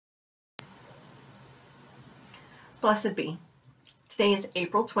Blessed be. Today is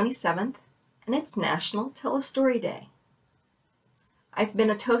April 27th, and it's National Tell a Story Day. I've been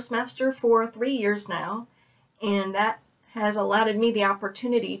a Toastmaster for 3 years now, and that has allowed me the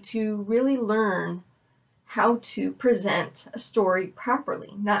opportunity to really learn how to present a story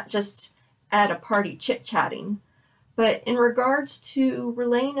properly, not just at a party chit-chatting, but in regards to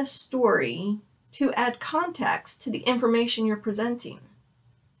relaying a story to add context to the information you're presenting.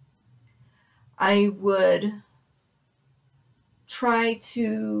 I would try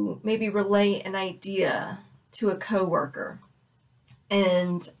to maybe relay an idea to a coworker,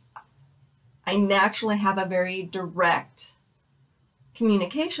 and I naturally have a very direct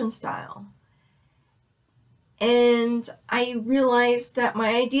communication style, and I realized that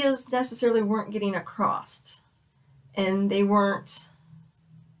my ideas necessarily weren't getting across, and they weren't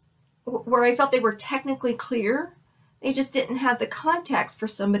where I felt they were technically clear. They just didn't have the context for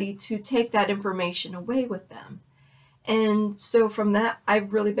somebody to take that information away with them. And so from that,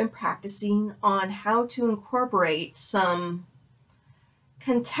 I've really been practicing on how to incorporate some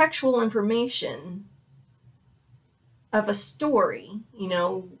contextual information of a story. You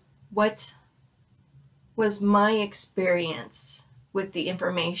know, what was my experience with the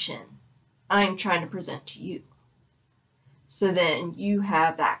information I'm trying to present to you? So then you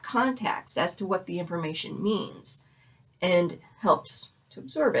have that context as to what the information means and helps to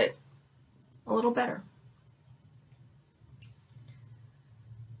absorb it a little better.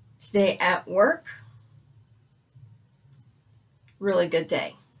 Today at work, really good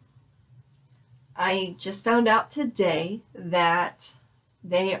day. I just found out today that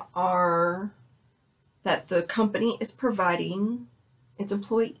the company is providing its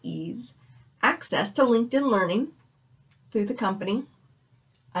employees access to LinkedIn Learning through the company.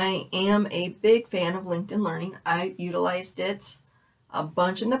 I am a big fan of LinkedIn Learning. I've utilized it a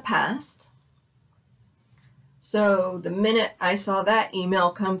bunch in the past. So the minute I saw that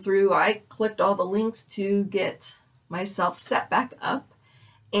email come through, I clicked all the links to get myself set back up,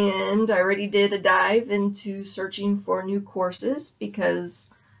 and I already did a dive into searching for new courses, because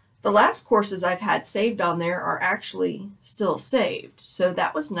the last courses I've had saved on there are actually still saved. So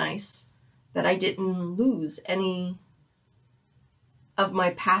that was nice that I didn't lose any of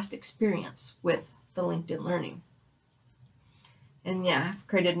my past experience with the LinkedIn Learning. And yeah, I've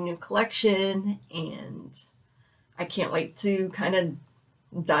created a new collection, and I can't wait to kind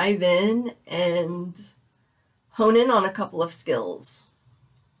of dive in and hone in on a couple of skills.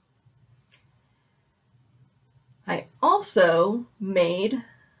 I also made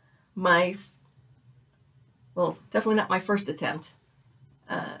my, well, definitely not my first attempt.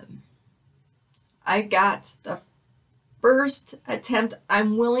 I got the first attempt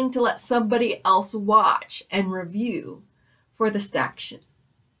I'm willing to let somebody else watch and review for the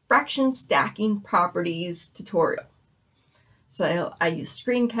fraction stacking properties tutorial. So I used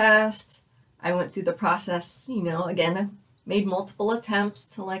screencast. I went through the process, again, I made multiple attempts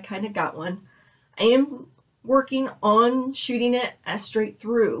till I kind of got one. I am working on shooting it as straight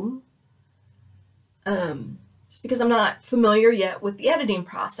through, just because I'm not familiar yet with the editing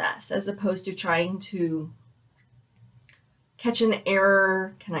process, as opposed to trying to catch an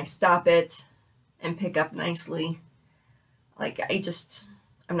error. Can I stop it and pick up nicely?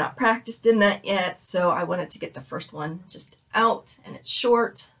 I'm not practiced in that yet, so I wanted to get the first one just out, and it's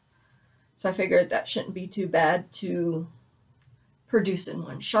short. So I figured that shouldn't be too bad to produce in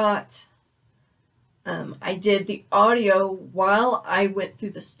one shot. I did the audio while I went through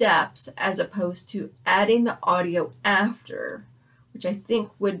the steps, as opposed to adding the audio after, which I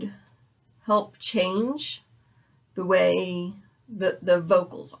think would help change the way the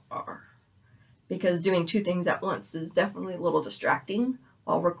vocals are, because doing two things at once is definitely a little distracting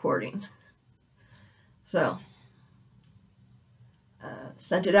while recording. So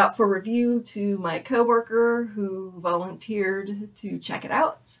sent it out for review to my coworker who volunteered to check it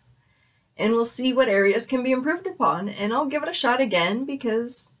out, and we'll see what areas can be improved upon, and I'll give it a shot again,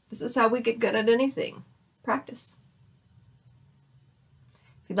 because this is how we get good at anything: practice.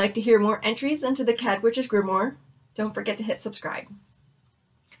 If you'd like to hear more entries into the Cadwitch's Grimoire, don't forget to hit subscribe.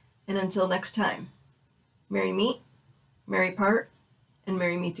 And until next time, merry meet, merry part, and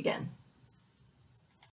merry meet again.